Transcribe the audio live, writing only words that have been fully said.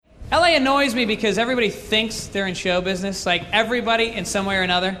LA annoys me because everybody thinks they're in show business, like everybody in some way or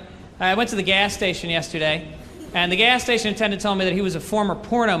another. I went to the gas station yesterday, and the gas station attendant told me that he was a former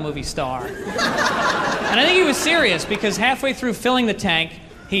porno movie star. And I think he was serious because halfway through filling the tank,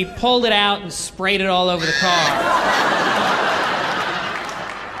 he pulled it out and sprayed it all over the car.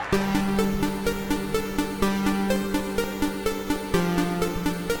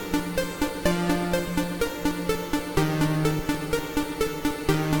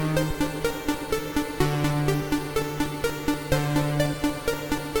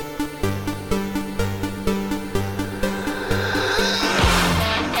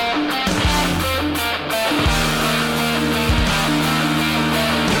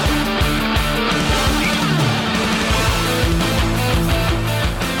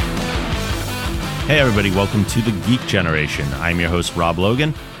 Hey everybody, welcome to the Geek Generation. I'm your host, Rob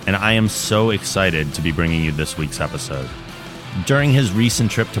Logan, and I am so excited to be bringing you this week's episode. During his recent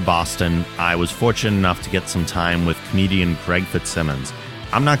trip to Boston, I was fortunate enough to get some time with comedian Greg Fitzsimmons.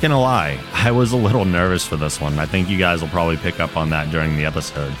 I'm not going to lie, I was a little nervous for this one. I think you guys will probably pick up on that during the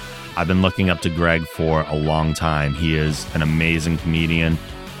episode. I've been looking up to Greg for a long time. He is an amazing comedian.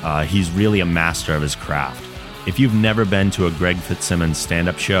 He's really a master of his craft. If you've never been to a Greg Fitzsimmons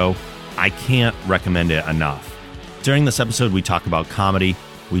stand-up show, I can't recommend it enough. During this episode, we talk about comedy,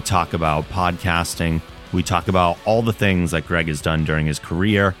 we talk about podcasting, we talk about all the things that Greg has done during his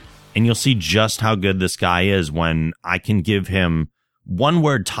career, and you'll see just how good this guy is when I can give him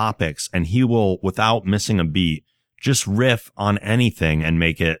one-word topics and he will, without missing a beat, just riff on anything and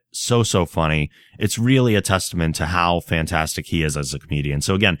make it so funny. It's really a testament to how fantastic he is as a comedian.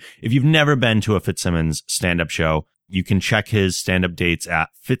 So again, if you've never been to a Fitzsimmons stand-up show, you can check his stand-up dates at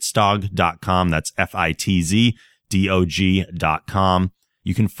fitzdog.com. That's FITZDOG.com.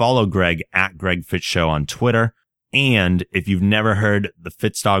 You can follow Greg at Greg Fitz Show on Twitter. And if you've never heard the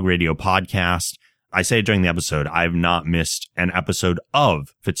Fitzdog Radio podcast, I say it during the episode, I've not missed an episode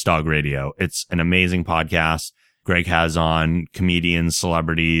of Fitzdog Radio. It's an amazing podcast. Greg has on comedians,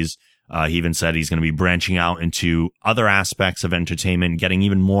 celebrities. He even said he's going to be branching out into other aspects of entertainment, getting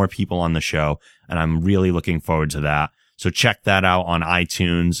even more people on the show. And I'm really looking forward to that. So check that out on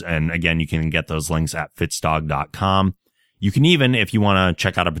iTunes. And again, you can get those links at fitzdog.com. You can even, if you want to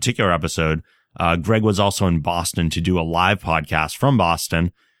check out a particular episode, Greg was also in Boston to do a live podcast from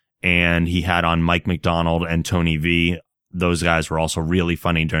Boston. And he had on Mike McDonald and Tony V. Those guys were also really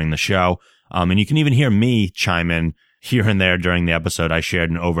funny during the show. And you can even hear me chime in here and there during the episode. I shared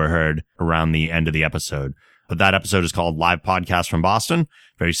and overheard around the end of the episode. But that episode is called Live Podcast from Boston.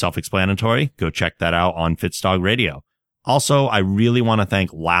 Very self-explanatory. Go check that out on Fitzdog Radio. Also, I really want to thank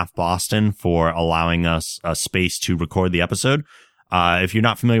Laugh Boston for allowing us a space to record the episode. If you're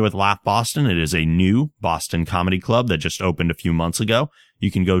not familiar with Laugh Boston, it is a new Boston comedy club that just opened a few months ago. You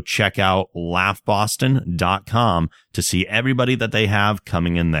can go check out laughboston.com to see everybody that they have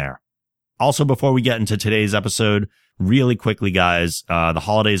coming in there. Also, before we get into today's episode, really quickly, guys, the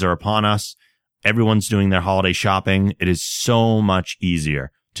holidays are upon us. Everyone's doing their holiday shopping. It is so much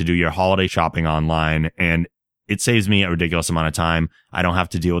easier to do your holiday shopping online, and it saves me a ridiculous amount of time. I don't have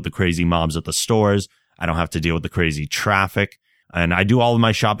to deal with the crazy mobs at the stores. I don't have to deal with the crazy traffic. And I do all of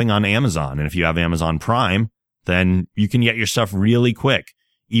my shopping on Amazon. And if you have Amazon Prime, then you can get your stuff really quick.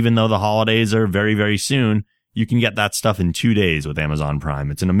 Even though the holidays are very, very soon, you can get that stuff in 2 days with Amazon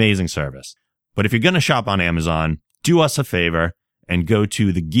Prime. It's an amazing service. But if you're going to shop on Amazon, do us a favor and go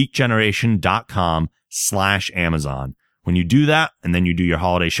to thegeekgeneration.com/Amazon. When you do that, and then you do your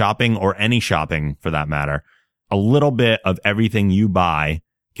holiday shopping or any shopping for that matter, a little bit of everything you buy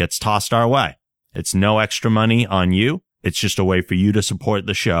gets tossed our way. It's no extra money on you. It's just a way for you to support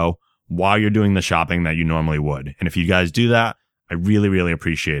the show while you're doing the shopping that you normally would. And if you guys do that, I really, really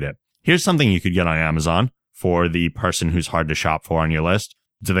appreciate it. Here's something you could get on Amazon for the person who's hard to shop for on your list.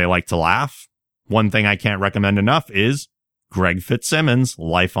 Do they like to laugh? One thing I can't recommend enough is Greg Fitzsimmons'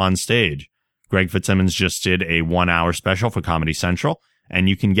 Life on Stage. Greg Fitzsimmons just did a 1-hour special for Comedy Central, and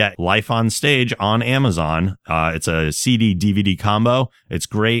you can get Life on Stage on Amazon. It's a CD DVD combo. It's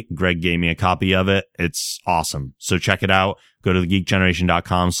great. Greg gave me a copy of it. It's awesome. So check it out. Go to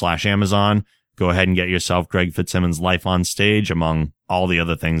thegeekgeneration.com/Amazon. Go ahead and get yourself Greg Fitzsimmons' Life on Stage among all the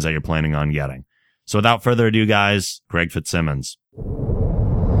other things that you're planning on getting. So without further ado, guys, Greg Fitzsimmons.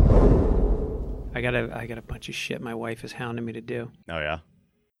 I got a bunch of shit my wife is hounding me to do. Oh, yeah?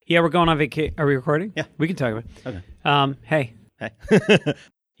 Yeah, we're going on vacation. Are we recording? Yeah. We can talk about it. Okay. Hey. Hey.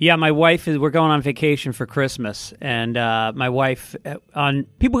 Yeah, my wife we're going on vacation for Christmas. And my wife,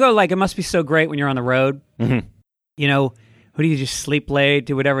 people go like, it must be so great when you're on the road. Mm-hmm. You know, who do you just sleep late,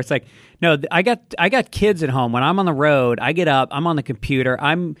 do whatever? It's like, no, I got kids at home. When I'm on the road, I get up, I'm on the computer.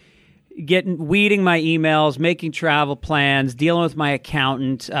 I'm weeding my emails, making travel plans, dealing with my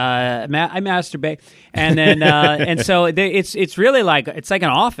accountant. I masturbate, and then and so it's really like it's like an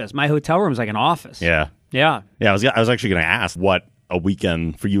office. My hotel room is like an office. Yeah. Yeah. I was actually going to ask what a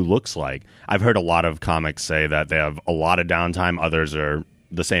weekend for you looks like. I've heard a lot of comics say that they have a lot of downtime. Others are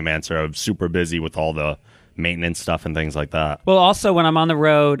the same answer of super busy with all the maintenance stuff and things like that. Well, also when I'm on the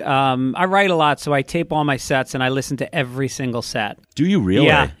road, I write a lot, so I tape all my sets and I listen to every single set. Do you really?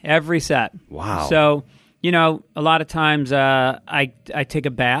 Yeah, every set. Wow. So, a lot of times I take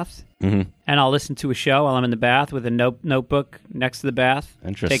a bath and I'll listen to a show while I'm in the bath with a notebook next to the bath.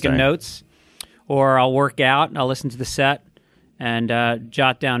 Interesting. Taking notes. Or I'll work out and I'll listen to the set and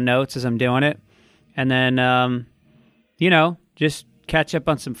jot down notes as I'm doing it. And then, just catch up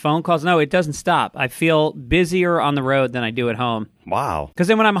on some phone calls. No, it doesn't stop. I feel busier on the road than I do at home. Wow. Because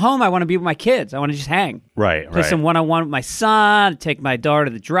then when I'm home, I want to be with my kids. I want to just hang. Right. Play some one-on-one with my son, take my daughter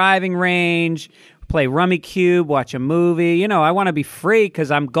to the driving range, play Rummy Cube, watch a movie. I want to be free because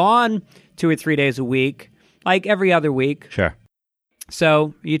I'm gone 2 or 3 days a week, like every other week. Sure.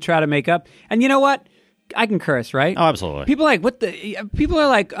 So you try to make up. And you know what? I can curse, right? Oh, absolutely. People are like, people are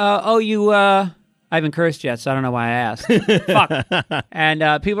like, I haven't cursed yet, so I don't know why I asked. Fuck.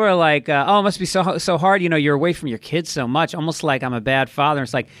 And people are like, it must be so hard. You're away from your kids so much, almost like I'm a bad father. And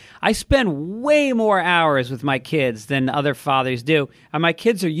it's like, I spend way more hours with my kids than other fathers do. And my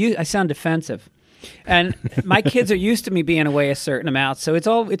kids are I sound defensive. And my kids are used to me being away a certain amount. So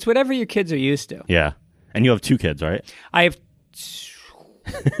it's whatever your kids are used to. Yeah. And you have 2 kids, right? I have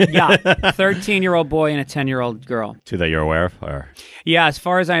 13-year-old boy and a 10-year-old girl. 2 that you're aware of? Or? Yeah, as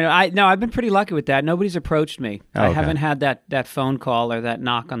far as I know. I've been pretty lucky with that. Nobody's approached me. Oh, okay. I haven't had that phone call or that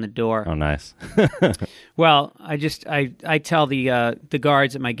knock on the door. Oh, nice. Well, I tell the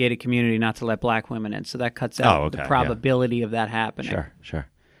guards at my gated community not to let black women in, so that cuts out the probability of that happening. Sure.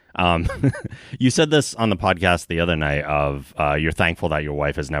 You said this on the podcast the other night of you're thankful that your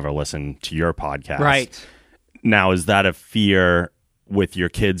wife has never listened to your podcast. Right. Now, is that a fear with your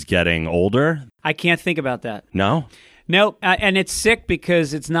kids getting older? I can't think about that. No? No, and it's sick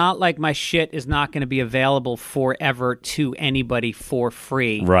because it's not like my shit is not going to be available forever to anybody for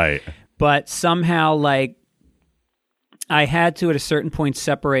free. Right. But somehow, I had to, at a certain point,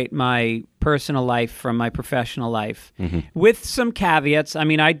 separate my personal life from my professional life with some caveats. I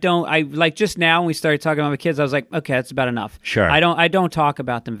mean, just now when we started talking about my kids, I was like, okay, that's about enough. Sure. I don't talk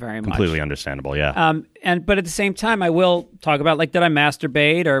about them very much. Completely understandable, yeah. But at the same time, I will talk about that I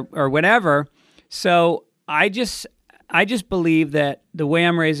masturbate or whatever. So I just believe that the way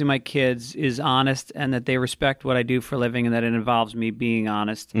I'm raising my kids is honest and that they respect what I do for a living and that it involves me being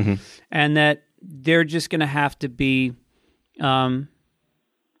honest and that they're just going to have to be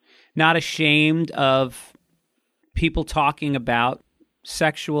not ashamed of people talking about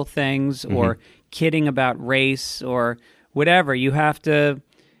sexual things or kidding about race or whatever. You have to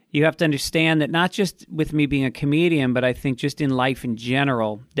understand that not just with me being a comedian, but I think just in life in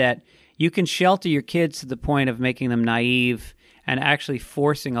general, that you can shelter your kids to the point of making them naive and actually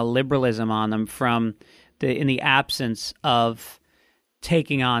forcing a liberalism on them in the absence of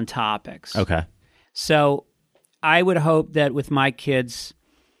taking on topics. Okay. So I would hope that with my kids,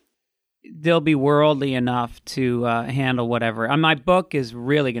 they'll be worldly enough to handle whatever. And my book is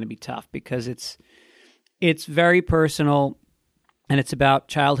really going to be tough because it's very personal and it's about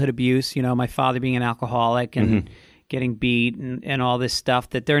childhood abuse. My father being an alcoholic and getting beat and all this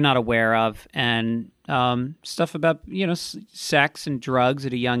stuff that they're not aware of, and stuff about sex and drugs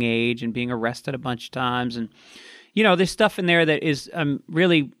at a young age and being arrested a bunch of times, and there's stuff in there that is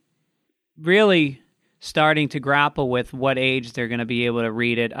really, really starting to grapple with what age they're going to be able to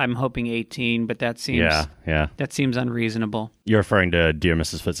read it. I'm hoping 18, but that seems that seems unreasonable. You're referring to Dear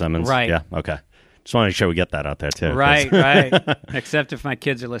Mrs. Fitzsimmons, right? Yeah, okay. Just want to make sure we get that out there, too. Right. Except if my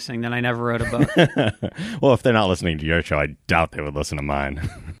kids are listening, then I never wrote a book. Well, if they're not listening to your show, I doubt they would listen to mine.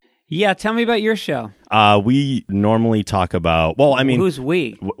 Yeah, tell me about your show. We normally talk about, who's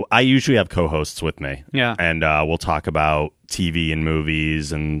we? I usually have co-hosts with me. Yeah. And we'll talk about TV and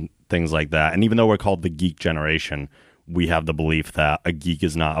movies and things like that. And even though we're called the Geek Generation, we have the belief that a geek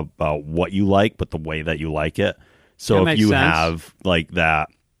is not about what you like, but the way that you like it. So if you have that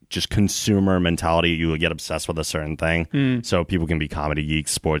just consumer mentality, you will get obsessed with a certain thing. So people can be comedy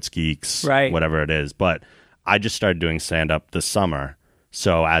geeks, sports geeks, whatever it is. But I just started doing stand-up this summer.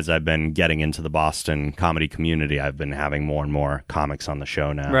 So as I've been getting into the Boston comedy community, I've been having more and more comics on the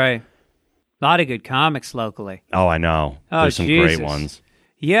show now. Right. A lot of good comics locally. Oh, I know. There's some great ones.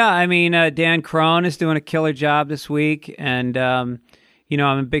 Yeah, I mean, Dan Crone is doing a killer job this week. And, I'm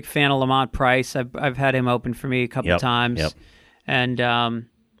a big fan of Lamont Price. I've had him open for me a couple times. Yep. And,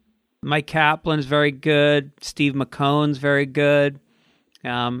 Mike Kaplan's very good. Steve McCone's very good.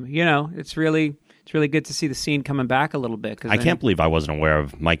 It's really good to see the scene coming back a little bit. I can't believe I wasn't aware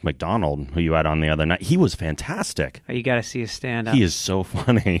of Mike McDonald, who you had on the other night. He was fantastic. You got to see his stand-up. He is so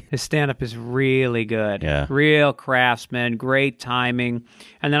funny. His stand-up is really good. Yeah. Real craftsman, great timing.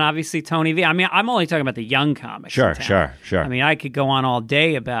 And then obviously Tony V. I mean, I'm only talking about the young comics. Sure. I mean, I could go on all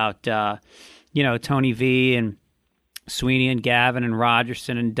day about, Tony V and Sweeney and Gavin and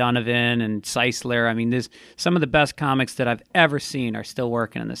Rogerson and Donovan and Seisler. I mean, there's some of the best comics that I've ever seen are still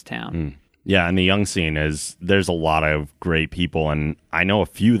working in this town. Yeah, and the young scene there's a lot of great people, and I know a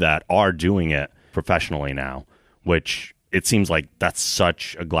few that are doing it professionally now, which it seems like that's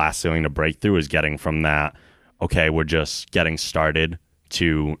such a glass ceiling to break through, is getting from that, okay, we're just getting started,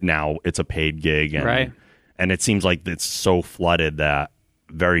 to now it's a paid gig. And, right. And it seems like it's so flooded that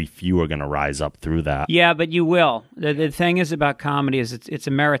very few are going to rise up through that. Yeah, but you will. The thing is about comedy is it's a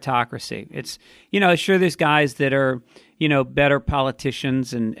meritocracy. It's, sure there's guys that are, better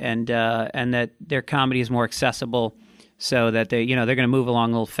politicians and that their comedy is more accessible so that they're going to move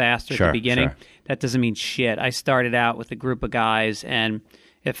along a little faster at the beginning. Sure. That doesn't mean shit. I started out with a group of guys, and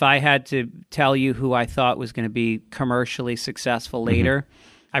if I had to tell you who I thought was going to be commercially successful later,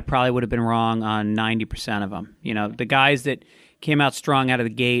 I probably would have been wrong on 90% of them. The guys that came out strong out of the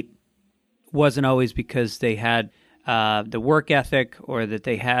gate wasn't always because they had the work ethic or that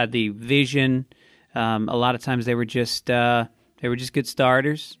they had the vision. A lot of times they were just good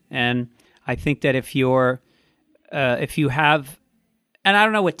starters. And I think that if you have, and I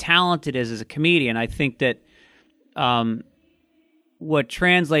don't know what talent it is as a comedian, I think that what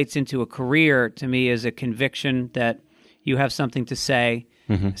translates into a career to me is a conviction that you have something to say.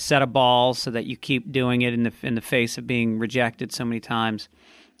 Set of balls so that you keep doing it in the face of being rejected so many times,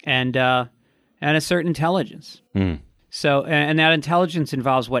 and a certain intelligence. So, and that intelligence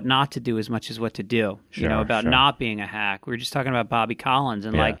involves what not to do as much as what to do. Sure, not being a hack. We were just talking about Bobby Collins,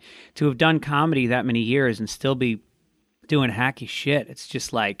 and to have done comedy that many years and still be doing hacky shit. It's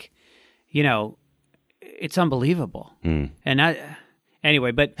just like, it's unbelievable. And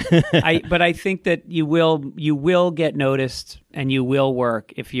anyway, but I think that you will get noticed and you will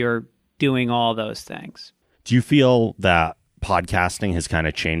work if you're doing all those things. Do you feel that podcasting has kind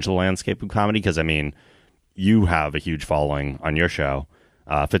of changed the landscape of comedy? Because, I mean, you have a huge following on your show,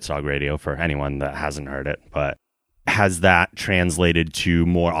 Fitzdog Radio, for anyone that hasn't heard it. But has that translated to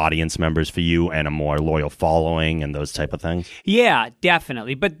more audience members for you and a more loyal following and those type of things? Yeah,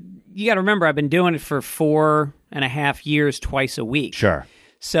 definitely. But you got to remember, I've been doing it for 4.5 years, twice a week. Sure.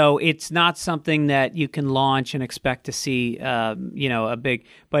 So it's not something that you can launch and expect to see, a big.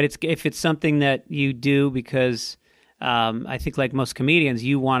 But if it's something that you do because I think, like most comedians,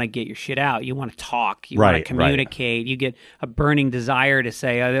 you want to get your shit out. You want to talk. You want to communicate. You get a burning desire to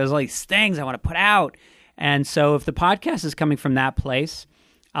say, there's all these things I want to put out. And so if the podcast is coming from that place,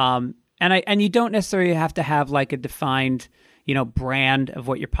 and you don't necessarily have to have like a defined, brand of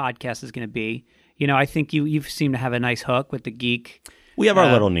what your podcast is going to be. I think you seem to have a nice hook with the geek. We have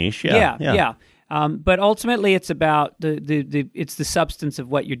our little niche. Yeah. But ultimately, it's about it's the substance of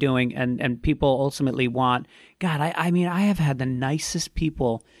what you're doing, and people ultimately want. God, I mean, I have had the nicest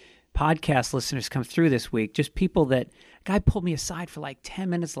podcast listeners come through this week. Just people that guy pulled me aside for like 10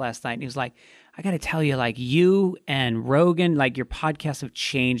 minutes last night, and he was like, I got to tell you, like, you and Rogan, like, your podcasts have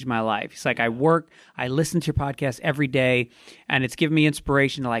changed my life. He's like, I listen to your podcast every day, and it's given me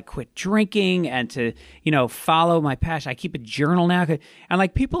inspiration to, like, quit drinking and to, follow my passion. I keep a journal now. And,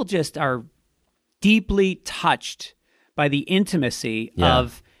 like, people just are deeply touched by the intimacy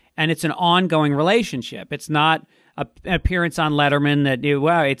of, and it's an ongoing relationship. It's not an appearance on Letterman that,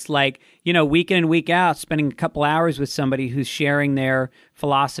 it's like, week in and week out, spending a couple hours with somebody who's sharing their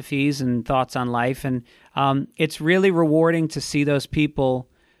philosophies and thoughts on life. And it's really rewarding to see those people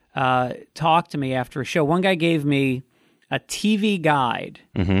talk to me after a show. One guy gave me a TV guide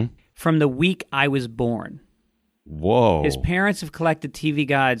from the week I was born. Whoa. His parents have collected TV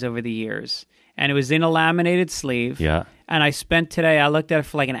guides over the years, and it was in a laminated sleeve. Yeah. And I looked at it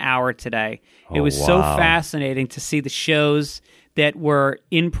for like an hour today. It was so fascinating to see the shows that were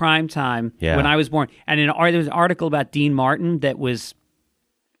in prime time when I was born. And there was an article about Dean Martin that was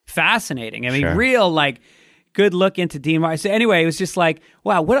fascinating. I mean, real, like, good look into Dean Martin. So anyway, it was just like,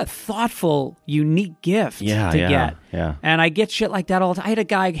 wow, what a thoughtful, unique gift to get. Yeah. And I get shit like that all the time. I had a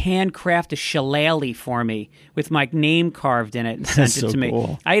guy handcraft a shillelagh for me with my name carved in it and sent it to me.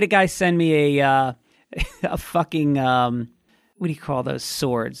 Cool. I had a guy send me a fucking, what do you call those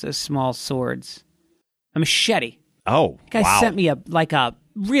swords? Those small swords. A machete. Oh, the guy sent me a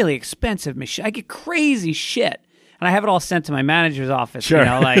really expensive machete. I get crazy shit. and I have it all sent to my manager's office. Sure. You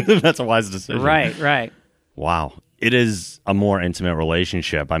know, like That's a wise decision. right. Wow. It is a more intimate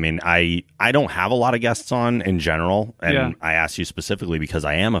relationship. I mean, I don't have a lot of guests on in general, and I asked you specifically because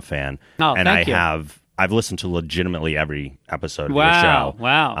I am a fan. Oh, and thank you. I've listened to legitimately every episode of Wow, your show.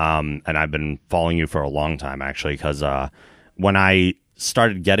 wow. And I've been following you for a long time, actually, because when I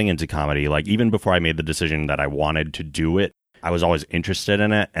started getting into comedy, like even before I made the decision that I wanted to do it, I was always interested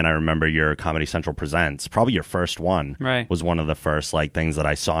in it. And I remember your Comedy Central Presents, probably your first one, was one of the first like things that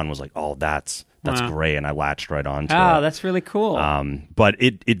I saw and was like, oh, that's great. And I latched right onto it. Oh, that's really cool. But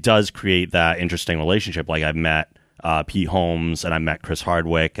it does create that interesting relationship. Like I've met Pete Holmes and I met Chris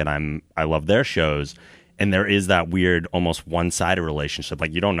Hardwick, and I love their shows. And there is that weird, almost one-sided relationship.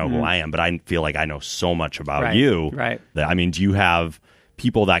 Like you don't know who I am, but I feel like I know so much about you. Right. That, I mean, do you have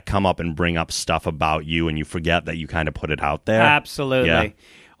people that come up and bring up stuff about you and you forget that you kind of put it out there? Absolutely. Yeah.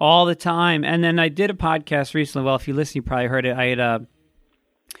 All the time. And then I did a podcast recently. Well, if you listen, you probably heard it. I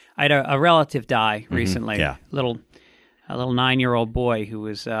had a relative die recently. Yeah. A little 9-year-old boy who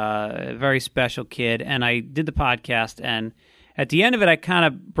was a very special kid. And I did the podcast, and at the end of it, I kind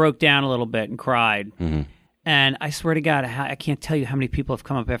of broke down a little bit and cried. Mm-hmm. And I swear to God, I can't tell you how many people have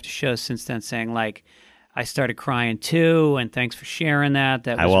come up after shows since then saying, like, I started crying too, and thanks for sharing that.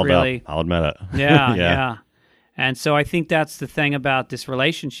 That was really... I'll admit it. Yeah. And so I think that's the thing about this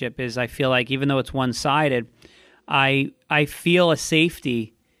relationship is I feel like even though it's one-sided, I feel a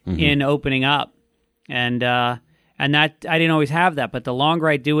safety in opening up. And that I didn't always have that, but the longer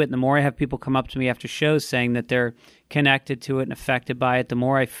I do it and the more I have people come up to me after shows saying that they're connected to it and affected by it, the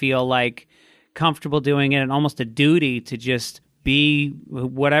more I feel like comfortable doing it and almost a duty to just be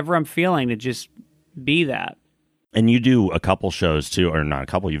whatever I'm feeling, to just be that. And you do a couple shows too, or not a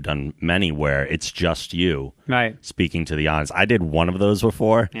couple, you've done many where it's just you speaking to the audience. I did one of those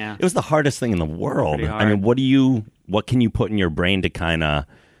before. Yeah. It was the hardest thing in the world. Pretty hard. I mean, what can you put in your brain to kind of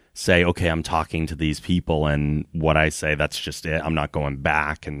say, okay, I'm talking to these people and what I say, that's just it. I'm not going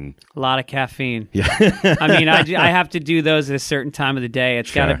back. And a lot of caffeine. Yeah. I mean, I have to do those at a certain time of the day.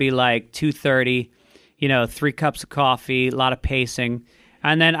 It's got to be like 2:30, 3 cups of coffee, a lot of pacing.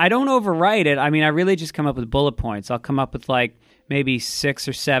 And then I don't overwrite it. I mean, I really just come up with bullet points. I'll come up with like maybe 6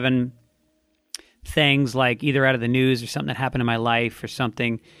 or 7 things, like either out of the news or something that happened in my life or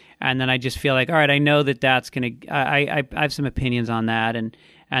something. And then I just feel like, all right, I know that's going to, I have some opinions on that. And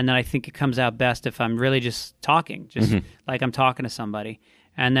then I think it comes out best if I'm really just talking, like I'm talking to somebody.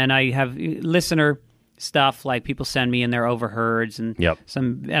 And then I have listener stuff, like people send me in their overheards and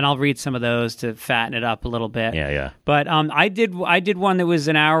and I'll read some of those to fatten it up a little bit. Yeah. But I did one that was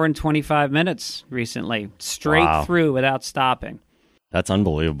an hour and 25 minutes recently, straight through without stopping. That's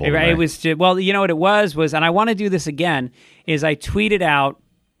unbelievable. It was just, well, you know what it was, and I want to do this again, is I tweeted out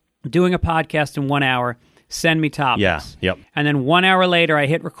doing a podcast in 1 hour, send me topics. Yeah, yep. And then 1 hour later, I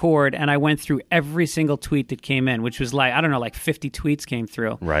hit record, and I went through every single tweet that came in, which was like, I don't know, like 50 tweets came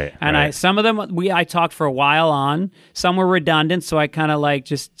through. Right. And some of them, I talked for a while on. Some were redundant, so I kind of like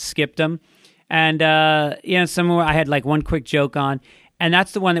just skipped them. And, some I had like one quick joke on. And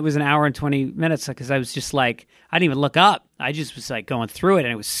that's the one that was an hour and 20 minutes, because I was just like, I didn't even look up. I just was like going through it,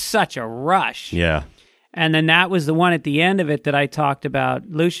 and it was such a rush. Yeah. And then that was the one at the end of it that I talked about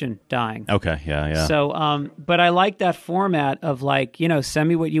Lucian dying. Okay, yeah. So, but I like that format of like, send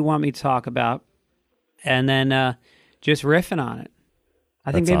me what you want me to talk about, and then just riffing on it.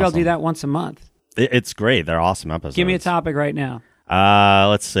 I think maybe I'll do that once a month. It's great. They're awesome episodes. Give me a topic right now.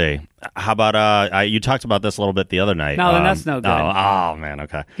 Let's see. How about you talked about this a little bit the other night. No, then that's no good. Oh man,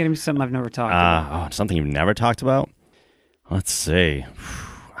 okay. Give me something I've never talked about. Oh, something you've never talked about? Let's see.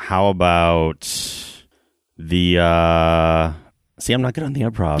 How about the see, I'm not good on the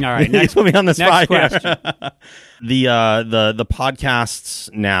improv. All right, next, you put me on the spot question. The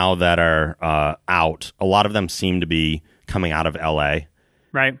podcasts now that are out, a lot of them seem to be coming out of LA.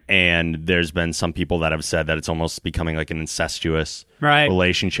 Right. And there's been some people that have said that it's almost becoming like an incestuous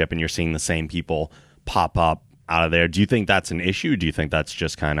relationship, and you're seeing the same people pop up out of there. Do you think that's an issue? Do you think that's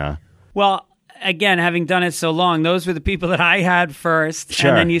just kind of... Well, again, having done it so long, those were the people that I had first.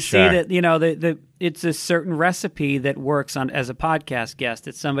 Sure, and then you see that, it's a certain recipe that works on as a podcast guest.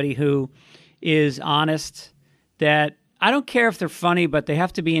 It's somebody who is honest, that I don't care if they're funny, but they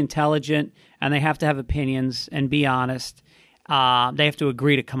have to be intelligent, and they have to have opinions and be honest. They have to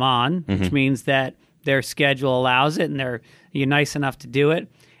agree to come on, which means that their schedule allows it, and you're nice enough to do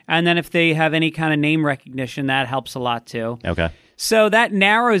it. And then if they have any kind of name recognition, that helps a lot too. Okay. So that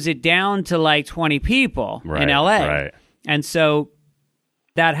narrows it down to like 20 people in LA. Right. And so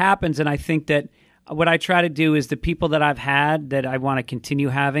that happens, and I think that what I try to do is the people that I've had that I want to continue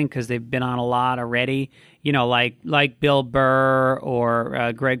having, because they've been on a lot already, like Bill Burr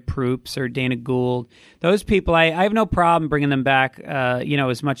or Greg Proops or Dana Gould. Those people, I have no problem bringing them back,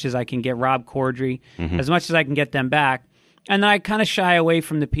 as much as I can get Rob Corddry, as much as I can get them back. And then I kind of shy away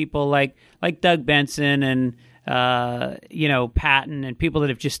from the people like Doug Benson and, Patton and people that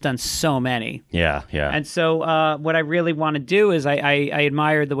have just done so many. Yeah, yeah. And so what I really want to do is I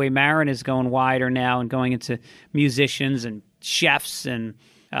admire the way Maron is going wider now and going into musicians and chefs and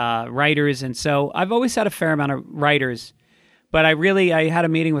writers. And so I've always had a fair amount of writers. But I had a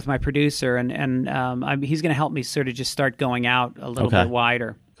meeting with my producer, and he's going to help me sort of just start going out a little bit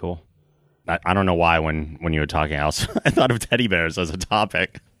wider. Cool. I don't know why when you were talking, I thought of teddy bears as a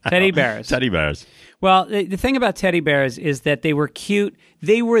topic. Teddy bears. Teddy bears. Well, the thing about teddy bears is that they were cute.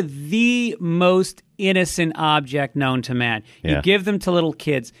 They were the most innocent object known to man. Yeah. You give them to little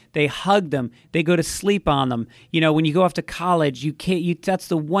kids. They hug them. They go to sleep on them. When you go off to college, you can't. That's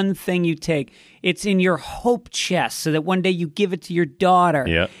the one thing you take. It's in your hope chest so that one day you give it to your daughter.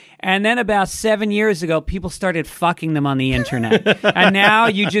 Yeah. And then about 7 years ago, people started fucking them on the internet. And now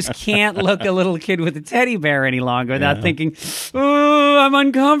you just can't look a little kid with a teddy bear any longer without thinking, oh, I'm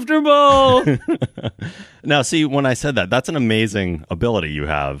uncomfortable. Now, see, when I said that, that's an amazing ability you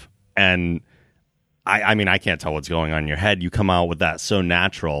have. And I mean, I can't tell what's going on in your head. You come out with that so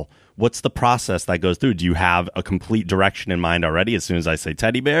natural. What's the process that goes through? Do you have a complete direction in mind already as soon as I say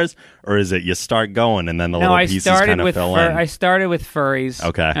teddy bears? Or is it you start going and then the little pieces kind of fill in? I started with furries.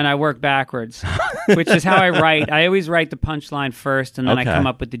 Okay. And I work backwards, which is how I write. I always write the punchline first and then I come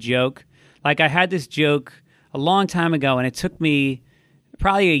up with the joke. Like I had this joke a long time ago and it took me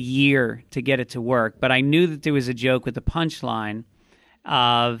probably a year to get it to work. But I knew that there was a joke with the punchline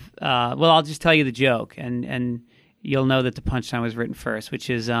of, I'll just tell you the joke and you'll know that the punchline was written first, which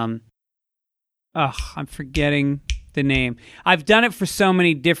is, I'm forgetting the name. I've done it for so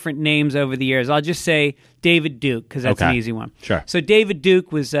many different names over the years. I'll just say David Duke because that's an easy one. Sure. So David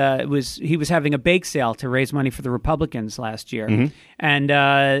Duke was having a bake sale to raise money for the Republicans last year,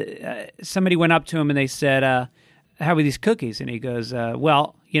 and somebody went up to him and they said, "How are these cookies?" And he goes,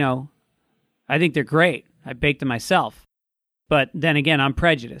 "Well, I think they're great. I baked them myself." But then again, I'm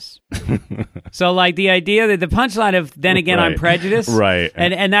prejudiced. So like the idea that the punchline of then again, I'm prejudiced. Right.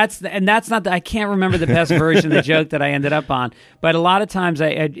 And that's not I can't remember the best version of the joke that I ended up on. But a lot of times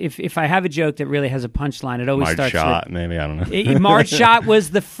if I have a joke that really has a punchline, it always starts Shot, with, maybe, I don't know. Marge Shot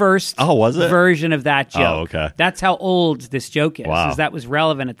was the first was it? version of that joke. Oh, okay. That's how old this joke is. Wow. Is that was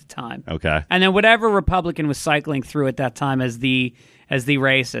relevant at the time. Okay. And then whatever Republican was cycling through at that time as the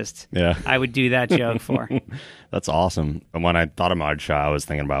racist, I would do that joke for. That's awesome. And when I thought of Marge Shaw, I was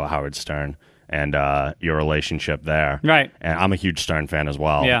thinking about Howard Stern and your relationship there. Right. And I'm a huge Stern fan as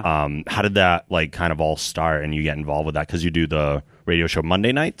well. Yeah. How did that kind of all start and you get involved with that? Because you do the radio show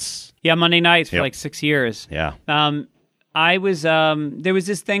Monday nights? Yeah, Monday nights for 6 years. Yeah. I was there was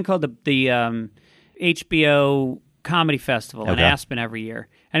this thing called the HBO Comedy Festival in Aspen every year.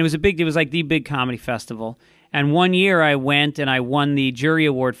 And it was like the big comedy festival. And one year I went and I won the jury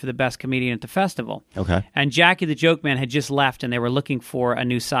award for the best comedian at the festival. Okay. And Jackie the Joke Man had just left and they were looking for a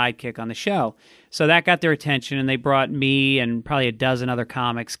new sidekick on the show. So that got their attention and they brought me and probably a dozen other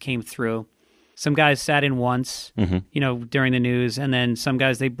comics came through. Some guys sat in once, during the news. And then some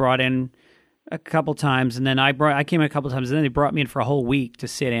guys they brought in a couple times. And then I came in a couple times and then they brought me in for a whole week to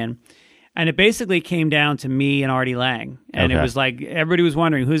sit in. And it basically came down to me and Artie Lang. And it was like everybody was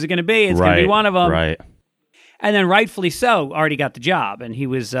wondering, who's it going to be? It's going to be one of them. Right. And then rightfully so, Artie got the job, and he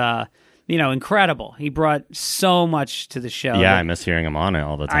was, incredible. He brought so much to the show. Yeah, I miss hearing him on it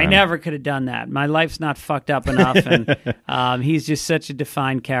all the time. I never could have done that. My life's not fucked up enough, and he's just such a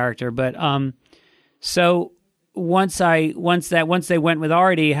defined character. But so once they went with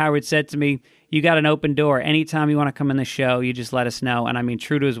Artie, Howard said to me, "You got an open door. Anytime you want to come in the show, you just let us know." And I mean,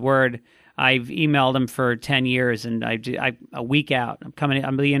 true to his word. I've emailed him for 10 years, and I a week out.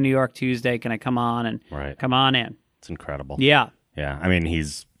 I'm be in New York Tuesday. Can I come on? And come on in. It's incredible. Yeah. Yeah. I mean,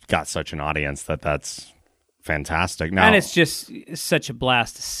 he's got such an audience that's fantastic. Now, and it's just such a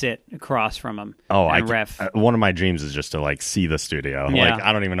blast to sit across from him. And riff. One of my dreams is just to see the studio. Yeah.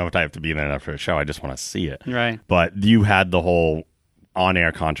 I don't even know if I have to be there for a show. I just want to see it. Right. But you had the whole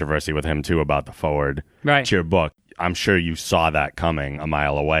on-air controversy with him too about the forward to your book. I'm sure you saw that coming a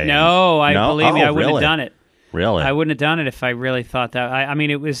mile away. Believe me, I wouldn't have done it. Really? I wouldn't have done it if I really thought that. I mean,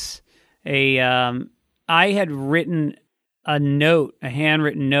 it was I had written a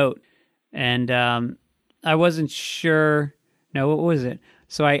handwritten note, and I wasn't sure. No, what was it?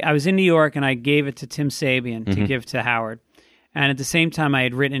 So I was in New York, and I gave it to Tim Sabian to give to Howard. And at the same time, I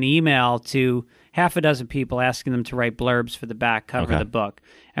had written an email to half a dozen people asking them to write blurbs for the back cover of the book.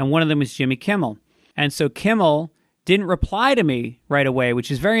 And one of them was Jimmy Kimmel. And so Kimmel didn't reply to me right away,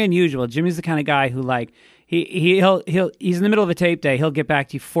 which is very unusual. Jimmy's the kind of guy who, like, he's in the middle of a tape day. He'll get back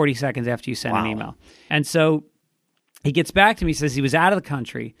to you 40 seconds after you send an email. And so he gets back to me, says he was out of the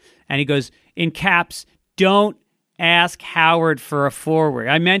country, and he goes, in caps, don't ask Howard for a forward.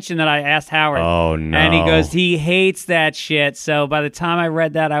 I mentioned that I asked Howard. Oh, no. And he goes, he hates that shit. So by the time I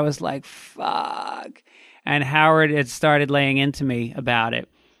read that, I was like, fuck. And Howard had started laying into me about it.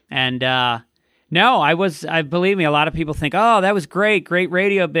 And, no, I believe me, a lot of people think, oh, that was great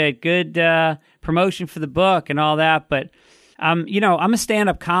radio bit, good promotion for the book and all that. But, I'm a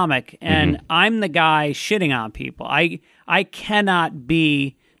stand-up comic, and I'm the guy shitting on people. I cannot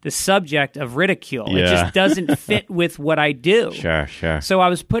be the subject of ridicule. Yeah. It just doesn't fit with what I do. Sure. So I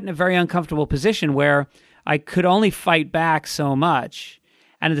was put in a very uncomfortable position where I could only fight back so much.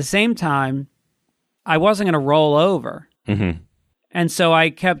 And at the same time, I wasn't going to roll over. Mm-hmm. And so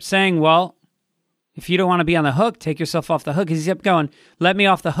I kept saying, well, if you don't want to be on the hook, take yourself off the hook. Because he kept going, let me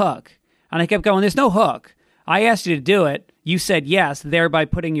off the hook. And I kept going, there's no hook. I asked you to do it. You said yes, thereby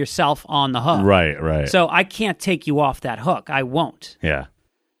putting yourself on the hook. Right. So I can't take you off that hook. I won't. Yeah.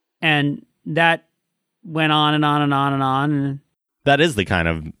 And that went on and on and on and on. And that is the kind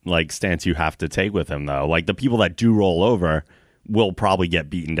of, like, stance you have to take with him, though. Like, the people that do roll over will probably get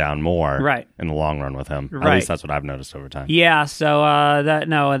beaten down more in the long run with him. Right. At least that's what I've noticed over time. Yeah, so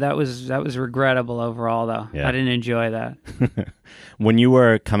that was regrettable overall, though. Yeah. I didn't enjoy that. When you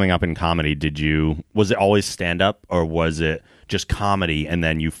were coming up in comedy, was it always stand-up, or was it just comedy and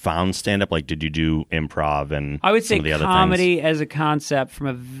then you found stand-up? Like, did you do improv and I would say some of the other comedy things? as a concept from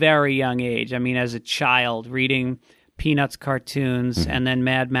a very young age. I mean, as a child, reading Peanuts cartoons and then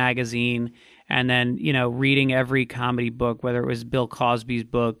Mad Magazine, and then, reading every comedy book, whether it was Bill Cosby's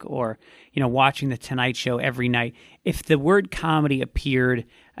book or, watching The Tonight Show every night. If the word comedy appeared,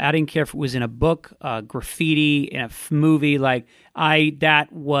 I didn't care if it was in a book, graffiti, in a movie, that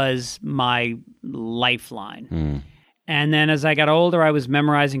was my lifeline. And then as I got older, I was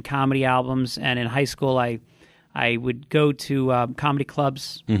memorizing comedy albums, and in high school, I would go to comedy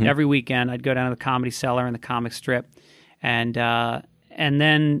clubs every weekend. I'd go down to the Comedy Cellar and the Comic Strip, and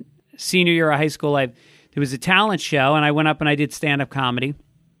then senior year of high school, there was a talent show, and I went up and I did stand-up comedy.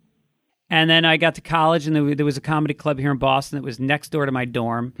 And then I got to college, and there was a comedy club here in Boston that was next door to my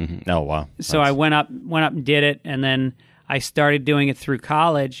dorm. Mm-hmm. Oh, wow. So I went up and did it, and then I started doing it through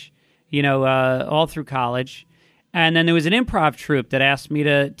college, all through college. And then there was an improv troupe that asked me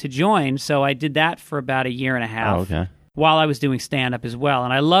to join, so I did that for about a year and a half. Oh, okay. While I was doing stand-up as well.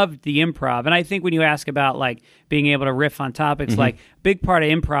 And I loved the improv. And I think when you ask about, being able to riff on topics, big part of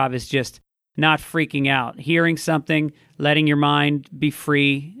improv is just not freaking out. Hearing something, letting your mind be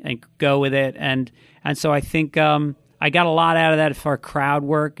free and go with it. And so I think I got a lot out of that for crowd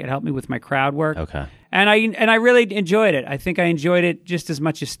work. It helped me with my crowd work. Okay. And I really enjoyed it. I think I enjoyed it just as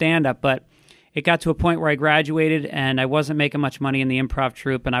much as stand-up, but it got to a point where I graduated and I wasn't making much money in the improv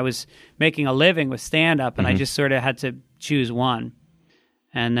troupe, and I was making a living with stand-up, and I just sort of had to choose one.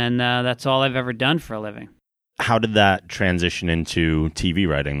 And then that's all I've ever done for a living. How did that transition into TV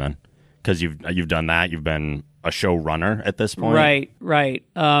writing then? Because you've done that. You've been a showrunner at this point. Right.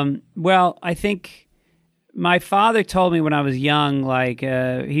 Well, I think my father told me when I was young,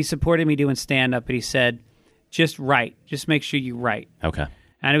 he supported me doing stand-up, but he said, just write. Just make sure you write. Okay.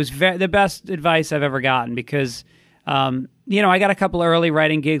 And it was the best advice I've ever gotten because, I got a couple early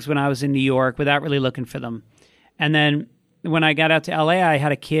writing gigs when I was in New York without really looking for them. And then when I got out to L.A., I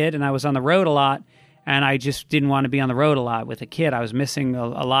had a kid and I was on the road a lot, and I just didn't want to be on the road a lot with a kid. I was missing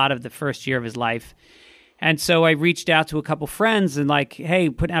a lot of the first year of his life. And so I reached out to a couple friends and hey,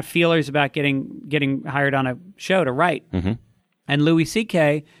 putting out feelers about getting hired on a show to write. Mm-hmm. And Louis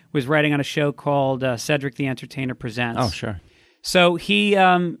C.K. was writing on a show called Cedric the Entertainer Presents. Oh, sure. So he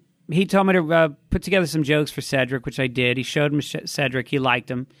told me to put together some jokes for Cedric, which I did. He showed him Cedric. He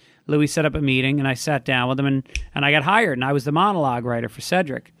liked him. Louis set up a meeting, and I sat down with him, and I got hired, and I was the monologue writer for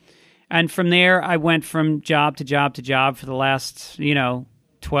Cedric. And from there, I went from job to job to job for the last,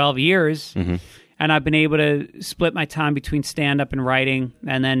 12 years, and I've been able to split my time between stand-up and writing,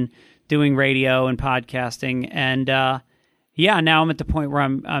 and then doing radio and podcasting. And, now I'm at the point where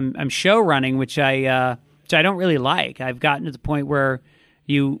I'm show running, which I don't really like. I've gotten to the point where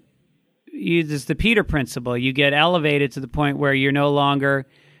there's the Peter principle. You get elevated to the point where you're no longer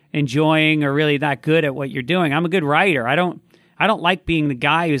enjoying or really not good at what you're doing. I'm a good writer. I don't like being the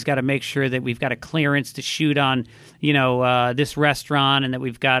guy who's got to make sure that we've got a clearance to shoot on, this restaurant, and that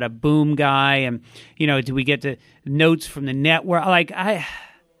we've got a boom guy, and do we get the notes from the network?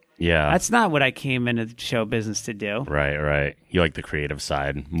 Yeah. That's not what I came into the show business to do. Right. You like the creative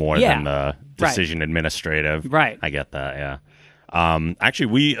side more Yeah. than the decision administrative. Right. I get that, yeah. Actually,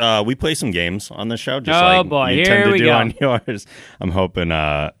 we play some games on this show, just Oh, like boy. you Here tend to we do go. on yours. I'm hoping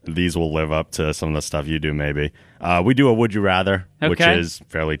these will live up to some of the stuff you do, maybe. We do a Would You Rather, which Okay. is a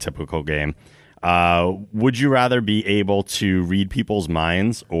fairly typical game. Would you rather be able to read people's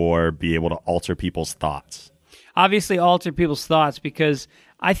minds or be able to alter people's thoughts? Obviously, alter people's thoughts because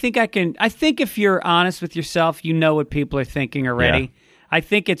I think I can. I think if you're honest with yourself, you know what people are thinking already. Yeah. I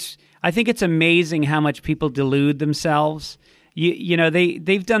think it's amazing how much people delude themselves. You know,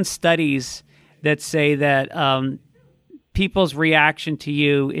 they've done studies that say that people's reaction to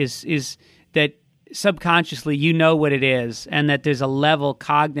you is that subconsciously you know what it is, and that there's a level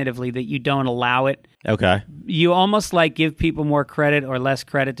cognitively that you don't allow it. Okay. You almost like give people more credit or less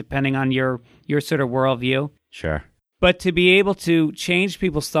credit depending on your sort of worldview. Sure. But to be able to change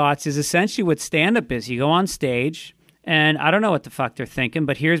people's thoughts is essentially what stand-up is. You go on stage, and I don't know what the fuck they're thinking,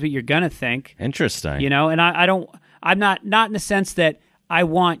 but here's what you're going to think. Interesting. You know, and I'm not in the sense that I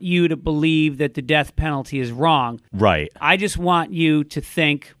want you to believe that the death penalty is wrong. Right. I just want you to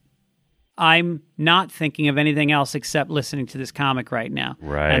think I'm not thinking of anything else except listening to this comic right now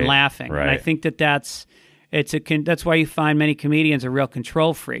and laughing. Right. And I think that's why you find many comedians are real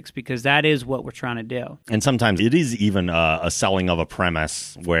control freaks, because that is what we're trying to do. And sometimes it is even a selling of a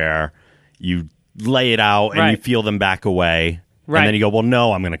premise where you lay it out and you feel them back away. Right. And then you go, well,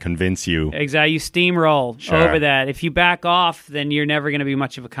 no, I'm going to convince you. Exactly. You steamroll over that. If you back off, then you're never going to be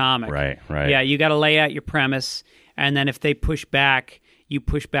much of a comic. Right. Yeah, you got to lay out your premise, and then if they push back, you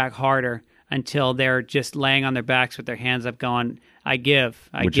push back harder until they're just laying on their backs with their hands up going, I give,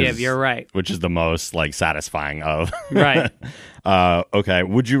 you're right. Which is the most satisfying of. Right. Okay.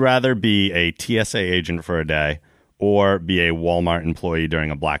 Would you rather be a TSA agent for a day or be a Walmart employee during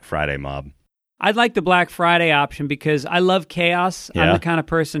a Black Friday mob? I'd like the Black Friday option because I love chaos. Yeah. I'm the kind of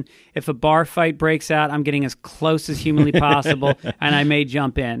person, if a bar fight breaks out, I'm getting as close as humanly possible, and I may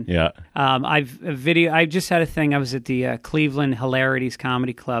jump in. Yeah. I just had a thing. I was at the Cleveland Hilarities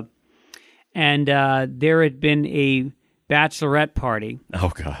Comedy Club, and there had been a bachelorette party. Oh,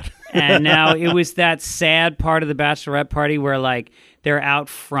 God. And now it was that sad part of the bachelorette party where, like, they're out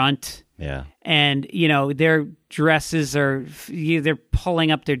front. Yeah. And, you know, their dresses they're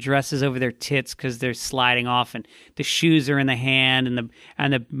pulling up their dresses over their tits because they're sliding off, and the shoes are in the hand,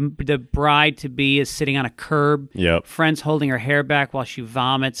 and the bride-to-be is sitting on a curb. Yep. Friend's holding her hair back while she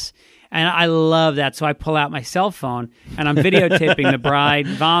vomits. And I love that. So I pull out my cell phone, and I'm videotaping the bride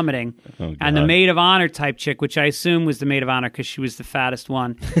vomiting. Oh, and the maid of honor type chick, which I assume was the maid of honor because she was the fattest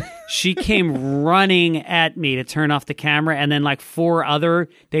one, she came running at me to turn off the camera. And then like four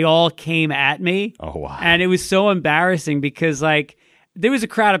they all came at me. Oh, wow. And it was so embarrassing because like there was a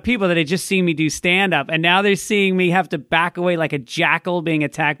crowd of people that had just seen me do stand-up, and now they're seeing me have to back away like a jackal being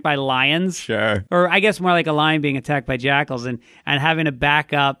attacked by lions. Sure. Or I guess more like a lion being attacked by jackals, and having to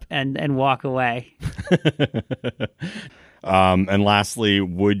back up and walk away. And lastly,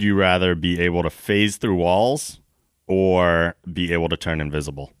 would you rather be able to phase through walls or be able to turn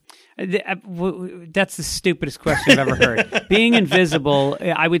invisible? That's the stupidest question I've ever heard. Being invisible,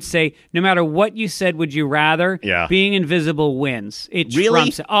 I would say, no matter what you said, would you rather? Yeah. Being invisible wins. It Really?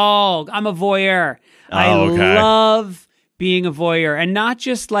 trumps it. Oh, I'm a voyeur. okay. I love being a voyeur, and not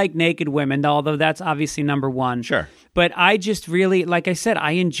just like naked women, although that's obviously number one. Sure. But I just really, like I said,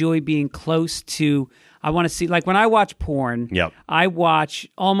 I enjoy being close to. I want to see, like when I watch porn, Yep. I watch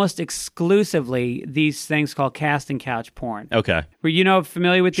almost exclusively these things called casting couch porn. Okay. Were you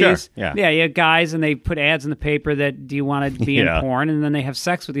familiar with Sure, these? yeah. Yeah, you have guys and they put ads in the paper that do you want to be Yeah. in porn, and then they have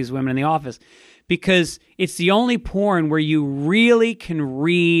sex with these women in the office. Because it's the only porn where you really can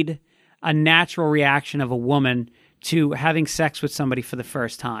read a natural reaction of a woman to having sex with somebody for the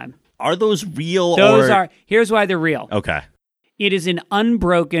first time. Are those real? Here's why they're real. Okay. It is an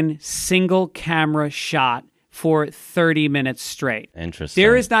unbroken single camera shot for 30 minutes straight. Interesting.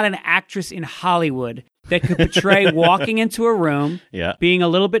 There is not an actress in Hollywood that could portray walking into a room, Yeah. being a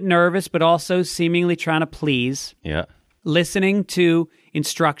little bit nervous, but also seemingly trying to please, Yeah. listening to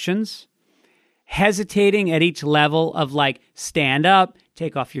instructions, hesitating at each level of like, stand up,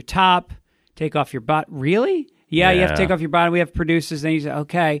 take off your top, take off your butt. Really? Yeah, you have to take off your bottom. We have producers. Then you say,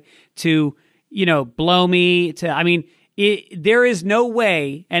 okay, to, blow me. There is no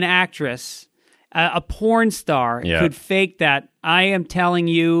way an actress, a porn star, could fake that. I am telling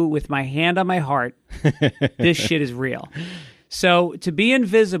you with my hand on my heart, this shit is real. So to be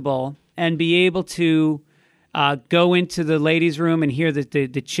invisible and be able to go into the ladies' room and hear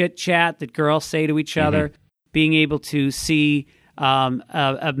the chit-chat that girls say to each other, being able to see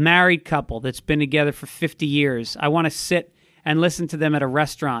a married couple that's been together for 50 years. I want to sit and listen to them at a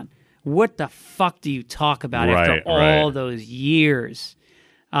restaurant. What the fuck do you talk about after all those years?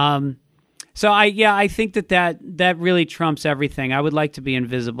 So I think that really trumps everything. I would like to be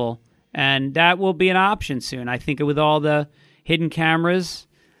invisible, and that will be an option soon. I think with all the hidden cameras,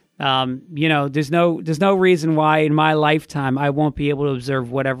 there's no reason why in my lifetime I won't be able to observe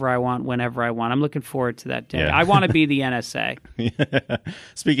whatever I want whenever I want. I'm looking forward to that day. Yeah. I want to be the NSA.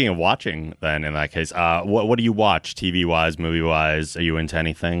 Speaking of watching, then in that case, what do you watch TV wise, movie wise? Are you into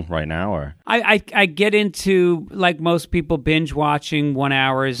anything right now, or? I get into, like most people, binge watching 1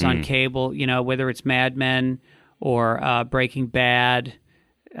 hours on cable. Whether it's Mad Men or Breaking Bad,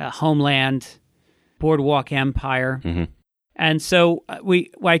 Homeland, Boardwalk Empire. Mm-hmm. And so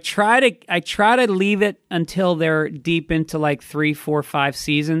I try to leave it until they're deep into like 3, 4, 5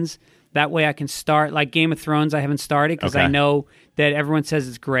 seasons. That way I can start, like Game of Thrones. I haven't started because I know that everyone says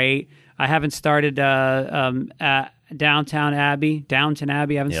it's great. I haven't started Downton Abbey. I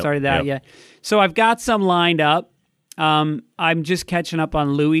haven't started that yet. So I've got some lined up. I'm just catching up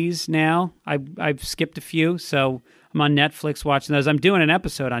on Louis now. I've skipped a few, so I'm on Netflix watching those. I'm doing an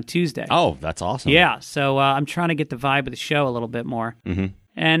episode on Tuesday. Oh, that's awesome. Yeah, so I'm trying to get the vibe of the show a little bit more. Mm-hmm.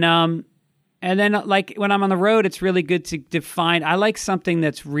 And then, like, when I'm on the road, it's really good to define. I like something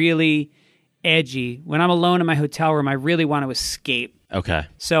that's really edgy. When I'm alone in my hotel room, I really want to escape. Okay.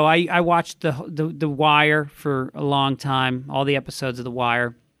 So I watched the Wire for a long time, all the episodes of The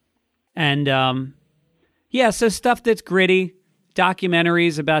Wire. And, so stuff that's gritty.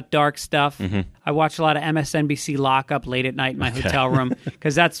 Documentaries about dark stuff. Mm-hmm. I watch a lot of MSNBC Lockup late at night in my hotel room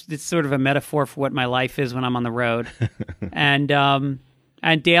because it's sort of a metaphor for what my life is when I'm on the road.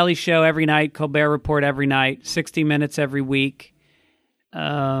 And Daily Show every night, Colbert Report every night, 60 Minutes every week.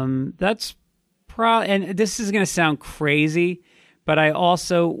 And this is going to sound crazy, but I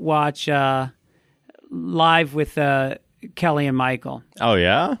also watch Live with Kelly and Michael. Oh,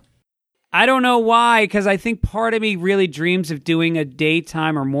 yeah? I don't know why, because I think part of me really dreams of doing a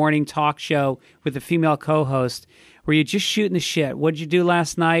daytime or morning talk show with a female co-host where you're just shooting the shit. What'd you do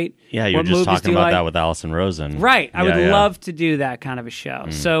last night? Yeah, you were just talking about that with Allison Rosen. Right. I would love to do that kind of a show.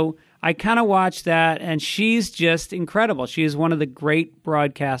 So I kind of watch that, and she's just incredible. She is one of the great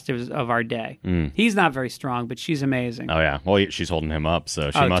broadcasters of our day. He's not very strong, but she's amazing. Oh, yeah. Well, she's holding him up, so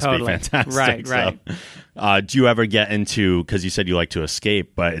she must be fantastic. Right. Do you ever get into, because you said you like to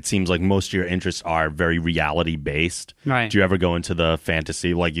escape, but it seems like most of your interests are very reality-based. Right. Do you ever go into the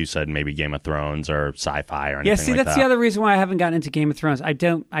fantasy, like you said, maybe Game of Thrones or sci-fi or anything like that? Yeah, see, that's the other reason why I haven't gotten into Game of Thrones. I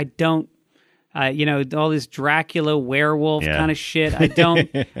don't all this Dracula werewolf kind of shit.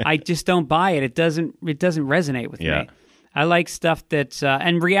 I just don't buy it. It doesn't resonate with me. I like stuff that's,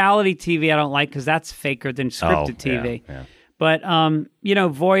 and reality TV I don't like because that's faker than scripted TV. Yeah. But,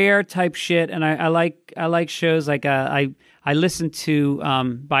 voyeur type shit. And I like shows like, I listen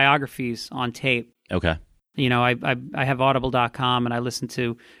to, biographies on tape. Okay. I have audible.com and I listen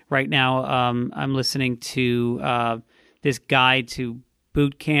to, right now, I'm listening to, this guide to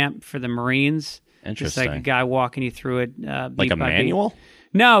boot camp for the Marines. Interesting. It's like a guy walking you through it, like a manual. Beat.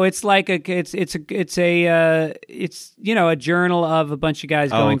 No, it's like it's a journal of a bunch of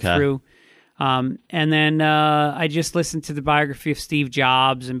guys going through. And then I just listened to the biography of Steve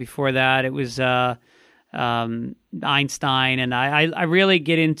Jobs, and before that it was Einstein, and I really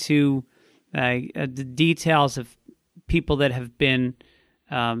get into the details of people that have been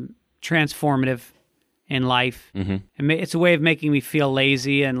transformative in life. Mm-hmm. It's a way of making me feel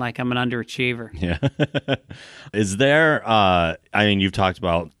lazy and like I'm an underachiever. Yeah. Is there, you've talked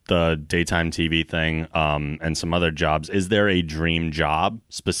about the daytime TV thing and some other jobs. Is there a dream job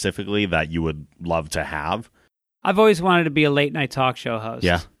specifically that you would love to have? I've always wanted to be a late night talk show host.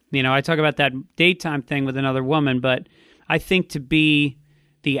 Yeah. I talk about that daytime thing with another woman, but I think to be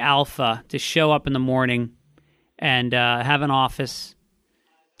the alpha, to show up in the morning and have an office,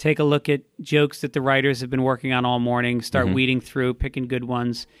 take a look at jokes that the writers have been working on all morning, start weeding through, picking good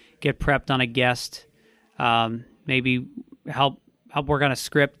ones, get prepped on a guest, maybe help work on a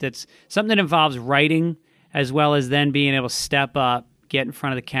script that's something that involves writing as well as then being able to step up, get in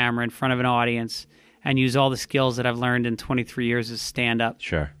front of the camera, in front of an audience, and use all the skills that I've learned in 23 years as stand-up.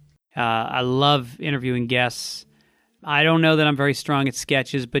 Sure. I love interviewing guests. I don't know that I'm very strong at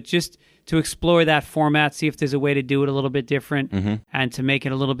sketches, but just to explore that format, see if there's a way to do it a little bit different and to make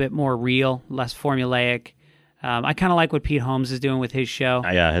it a little bit more real, less formulaic. I kind of like what Pete Holmes is doing with his show.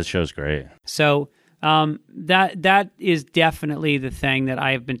 Yeah, his show's great. So that is definitely the thing that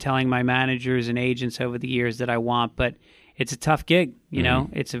I have been telling my managers and agents over the years that I want, but it's a tough gig, you know?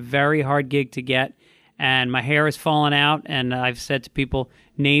 It's a very hard gig to get, and my hair is falling out, and I've said to people,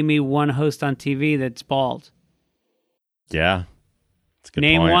 name me one host on TV that's bald. Yeah. That's a good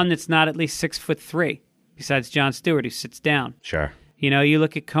Name point. one that's not at least 6'3", besides Jon Stewart, who sits down. Sure. You know, you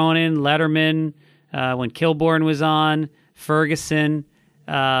look at Conan, Letterman, when Kilborn was on, Ferguson.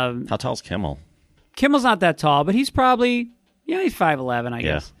 How tall's Kimmel? Kimmel's not that tall, but he's probably, he's 5'11", I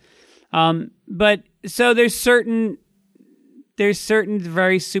guess. But so there's certain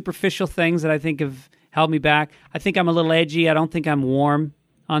very superficial things that I think have held me back. I think I'm a little edgy. I don't think I'm warm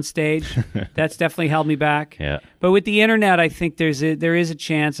on stage. That's definitely held me back. Yeah. But with the internet, I think there is a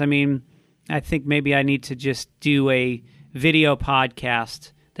chance. I mean, I think maybe I need to just do a video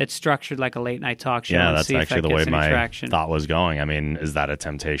podcast that's structured like a late night talk show. Yeah, and that's see if actually that the way gets any my traction. thought was going. I mean, is that a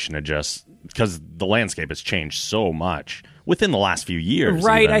temptation to just, because the landscape has changed so much within the last few years.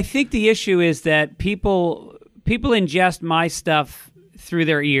 Right. Even. I think the issue is that people ingest my stuff through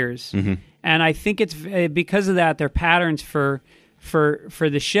their ears. Mm-hmm. And I think it's because of that, their patterns for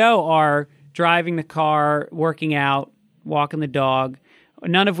the show are driving the car, working out, walking the dog,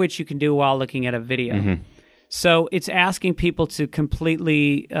 none of which you can do while looking at a video. Mm-hmm. So it's asking people to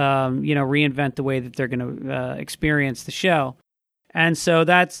completely, reinvent the way that they're going to experience the show. And so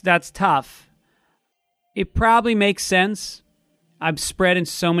that's tough. It probably makes sense. I'm spread in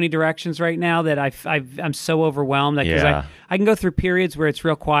so many directions right now that I'm so overwhelmed. Because I can go through periods where it's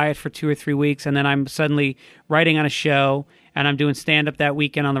real quiet for 2 or 3 weeks, and then I'm suddenly writing on a show, and I'm doing stand-up that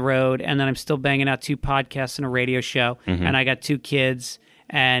weekend on the road, and then I'm still banging out 2 podcasts and a radio show, and I got 2 kids,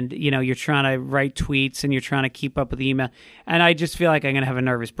 and you're trying to write tweets, and you're trying to keep up with email, and I just feel like I'm going to have a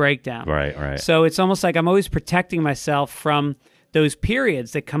nervous breakdown. Right. So it's almost like I'm always protecting myself from those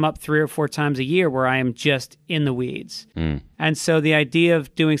periods that come up 3 or 4 times a year where I am just in the weeds. And so the idea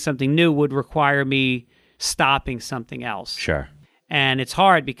of doing something new would require me stopping something else. Sure. And it's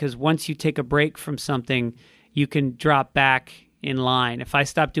hard because once you take a break from something, you can drop back in line. If I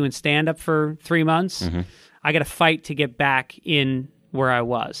stop doing stand-up for 3 months, I got to fight to get back in where I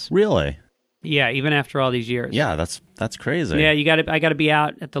was. Really? Yeah, even after all these years. Yeah, that's crazy. Yeah, I got to be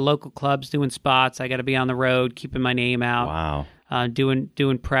out at the local clubs doing spots. I got to be on the road, keeping my name out. Wow.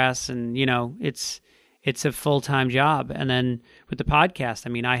 Doing press, and it's a full-time job. And then with the podcast, I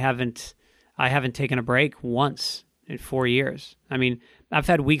mean, I haven't taken a break once in 4 years. I mean, I've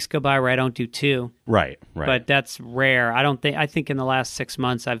had weeks go by where I don't do 2. Right. But that's rare. I think in the last 6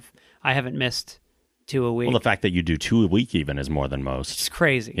 months I haven't missed 2 a week. Well, the fact that you do 2 a week even is more than most. It's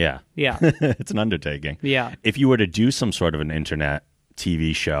crazy. Yeah. It's an undertaking. Yeah. If you were to do some sort of an internet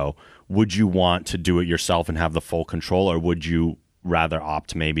TV show, would you want to do it yourself and have the full control, or would you rather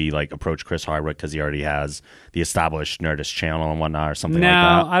opt maybe like approach Chris Hardwick because he already has the established Nerdist channel and whatnot, or something like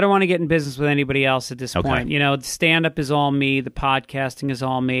that? No, I don't want to get in business with anybody else at this point. The stand-up is all me. The podcasting is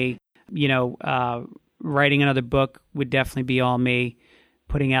all me. Writing another book would definitely be all me.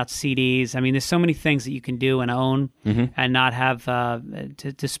 Putting out CDs. I mean, there's so many things that you can do and own and not have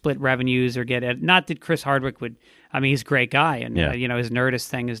to split revenues or get it. Not that Chris Hardwick would. I mean, he's a great guy, and his Nerdist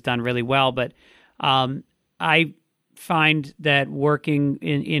thing has done really well. But I find that working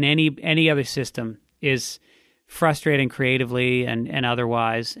in any other system is frustrating creatively and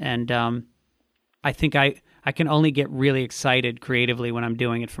otherwise. And I think I can only get really excited creatively when I'm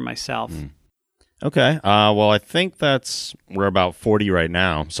doing it for myself. Okay. Well, I think we're about 40 right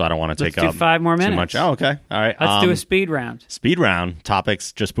now, so I don't want to take up Let's do 5 more minutes. too much. Oh, okay. All right. Let's do a speed round. Speed round.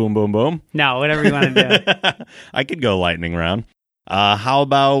 Topics, just boom, boom, boom. No, whatever you want to do. I could go lightning round. How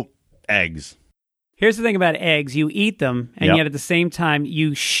about eggs? Here's the thing about eggs. You eat them, and yet at the same time,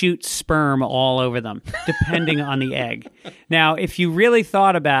 you shoot sperm all over them, depending on the egg. Now, if you really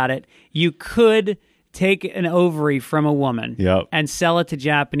thought about it, you could take an ovary from a woman and sell it to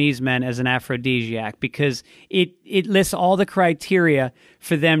Japanese men as an aphrodisiac because it lists all the criteria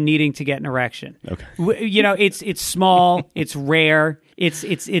for them needing to get an erection. Okay. It's small, it's rare,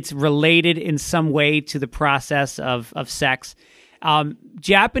 it's related in some way to the process of sex.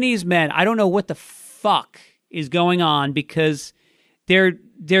 Japanese men, I don't know what the fuck is going on because they're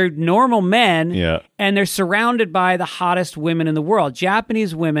normal men and they're surrounded by the hottest women in the world.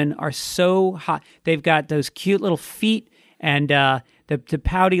 Japanese women are so hot. They've got those cute little feet and the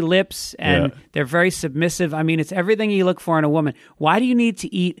pouty lips, and they're very submissive. I mean, it's everything you look for in a woman. Why do you need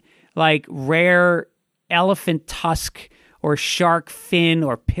to eat like rare elephant tusk or shark fin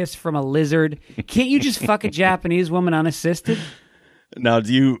or piss from a lizard? Can't you just fuck a Japanese woman unassisted? Now,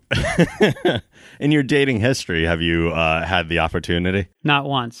 do you, in your dating history, have you had the opportunity? Not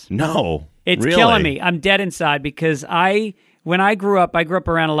once. No. It's really? killing me. I'm dead inside because when I grew up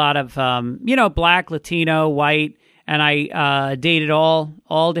around a lot of, Black, Latino, white, and I dated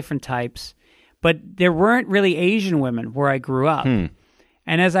all different types. but there weren't really Asian women where I grew up. And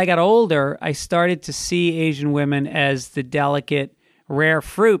as I got older, I started to see Asian women as the delicate, rare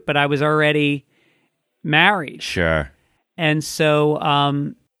fruit, but I was already married. Sure. And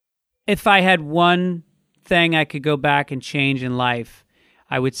so if I had one thing I could go back and change in life,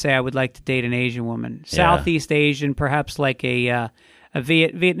 I would say I would like to date an Asian woman. Southeast Asian, perhaps like a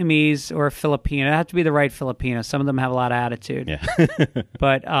Vietnamese or a Filipino. It have to be the right Filipino. Some of them have a lot of attitude. Yeah.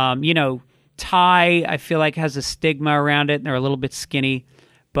 But, Thai, I feel like has a stigma around it, and they're a little bit skinny.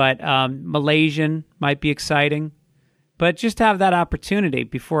 But Malaysian might be exciting. But just have that opportunity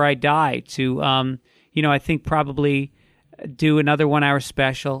before I die to, I think probably do another 1 hour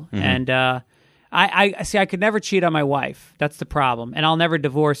special. And I see, I could never cheat on my wife. That's the problem. And I'll never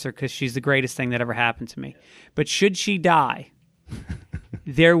divorce her because she's the greatest thing that ever happened to me. But should she die,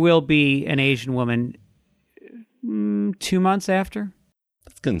 there will be an Asian woman 2 months after.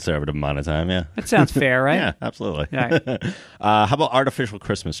 That's a conservative amount of time, yeah. That sounds fair, right? Yeah, absolutely. Right. How about artificial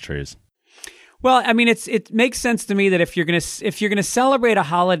Christmas trees? Well, I mean, it makes sense to me that if you're gonna celebrate a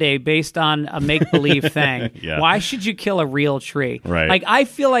holiday based on a make believe thing, why should you kill a real tree? Right. Like, I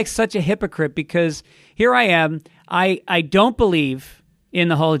feel like such a hypocrite because here I am. I don't believe in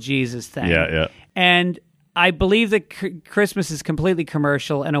the whole Jesus thing. Yeah. And I believe that Christmas is completely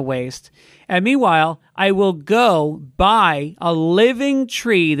commercial and a waste. And meanwhile, I will go buy a living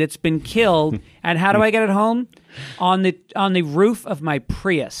tree that's been killed. And how do I get it home? On the roof of my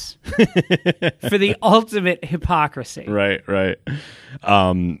Prius for the ultimate hypocrisy. Right.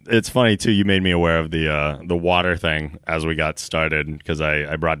 It's funny too. You made me aware of the water thing as we got started because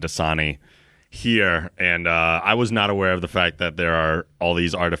I brought Dasani here, and I was not aware of the fact that there are all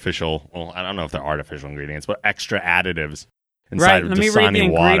these artificial. Well, I don't know if they're artificial ingredients, but extra additives inside of Dasani water. Let me read the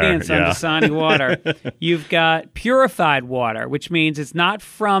ingredients on Dasani water. You've got purified water, which means it's not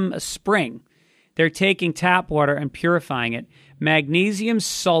from a spring. They're taking tap water and purifying it. Magnesium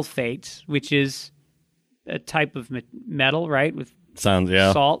sulfate, which is a type of metal, right? With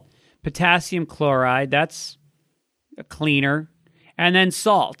salt. Potassium chloride, that's a cleaner. And then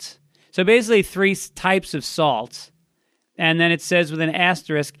salt. So basically 3 types of salt. And then it says with an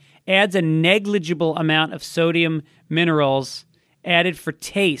asterisk, adds a negligible amount of sodium minerals added for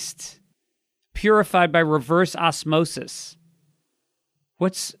taste, purified by reverse osmosis.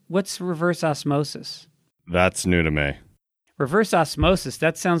 What's reverse osmosis? That's new to me. Reverse osmosis,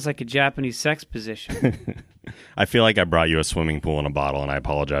 that sounds like a Japanese sex position. I feel like I brought you a swimming pool in a bottle, and I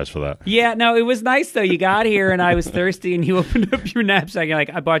apologize for that. Yeah, no, it was nice, though. You got here, and I was thirsty, and you opened up your knapsack, and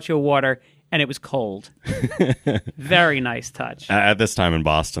I bought you a water, and it was cold. Very nice touch. At this time in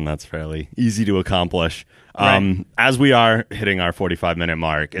Boston, that's fairly easy to accomplish. Right. As we are hitting our 45-minute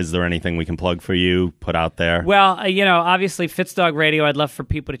mark, is there anything we can plug for you, put out there? Well, obviously, Fitzdog Radio, I'd love for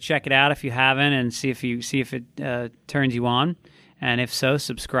people to check it out if you haven't and see if it turns you on. And if so,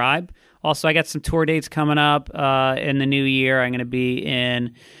 subscribe. Also, I got some tour dates coming up in the new year. I'm going to be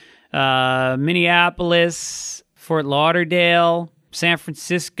in Minneapolis, Fort Lauderdale, San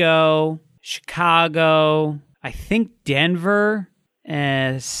Francisco, Chicago, I think Denver,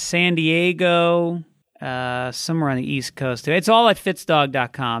 San Diego, somewhere on the East Coast. It's all at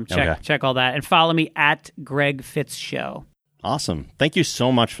fitzdog.com. Check all that. And follow me at Greg Fitz Show. Awesome. Thank you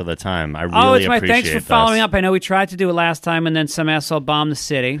so much for the time. I really appreciate it. Thanks for following up. I know we tried to do it last time, and then some asshole bombed the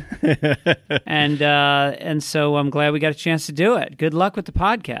city. and so I'm glad we got a chance to do it. Good luck with the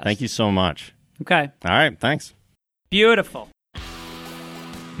podcast. Thank you so much. Okay. All right. Thanks. Beautiful.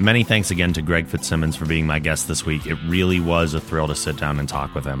 Many thanks again to Greg Fitzsimmons for being my guest this week. It really was a thrill to sit down and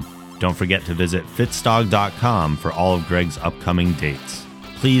talk with him. Don't forget to visit fitzdog.com for all of Greg's upcoming dates.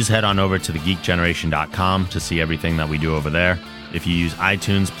 Please head on over to thegeekgeneration.com to see everything that we do over there. If you use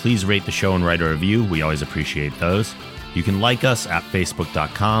iTunes, please rate the show and write a review. We always appreciate those. You can like us at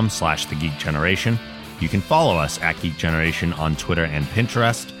facebook.com/thegeekgeneration. You can follow us at Geek Generation on Twitter and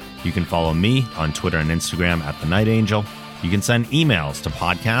Pinterest. You can follow me on Twitter and Instagram at The Night Angel. You can send emails to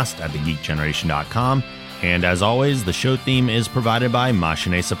podcast@thegeekgeneration.com. And as always, the show theme is provided by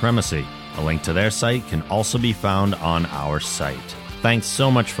Machine Supremacy. A link to their site can also be found on our site. Thanks so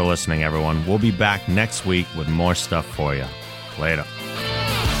much for listening, everyone. We'll be back next week with more stuff for you. Later.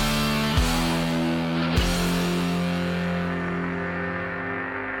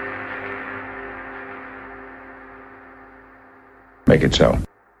 Make it so.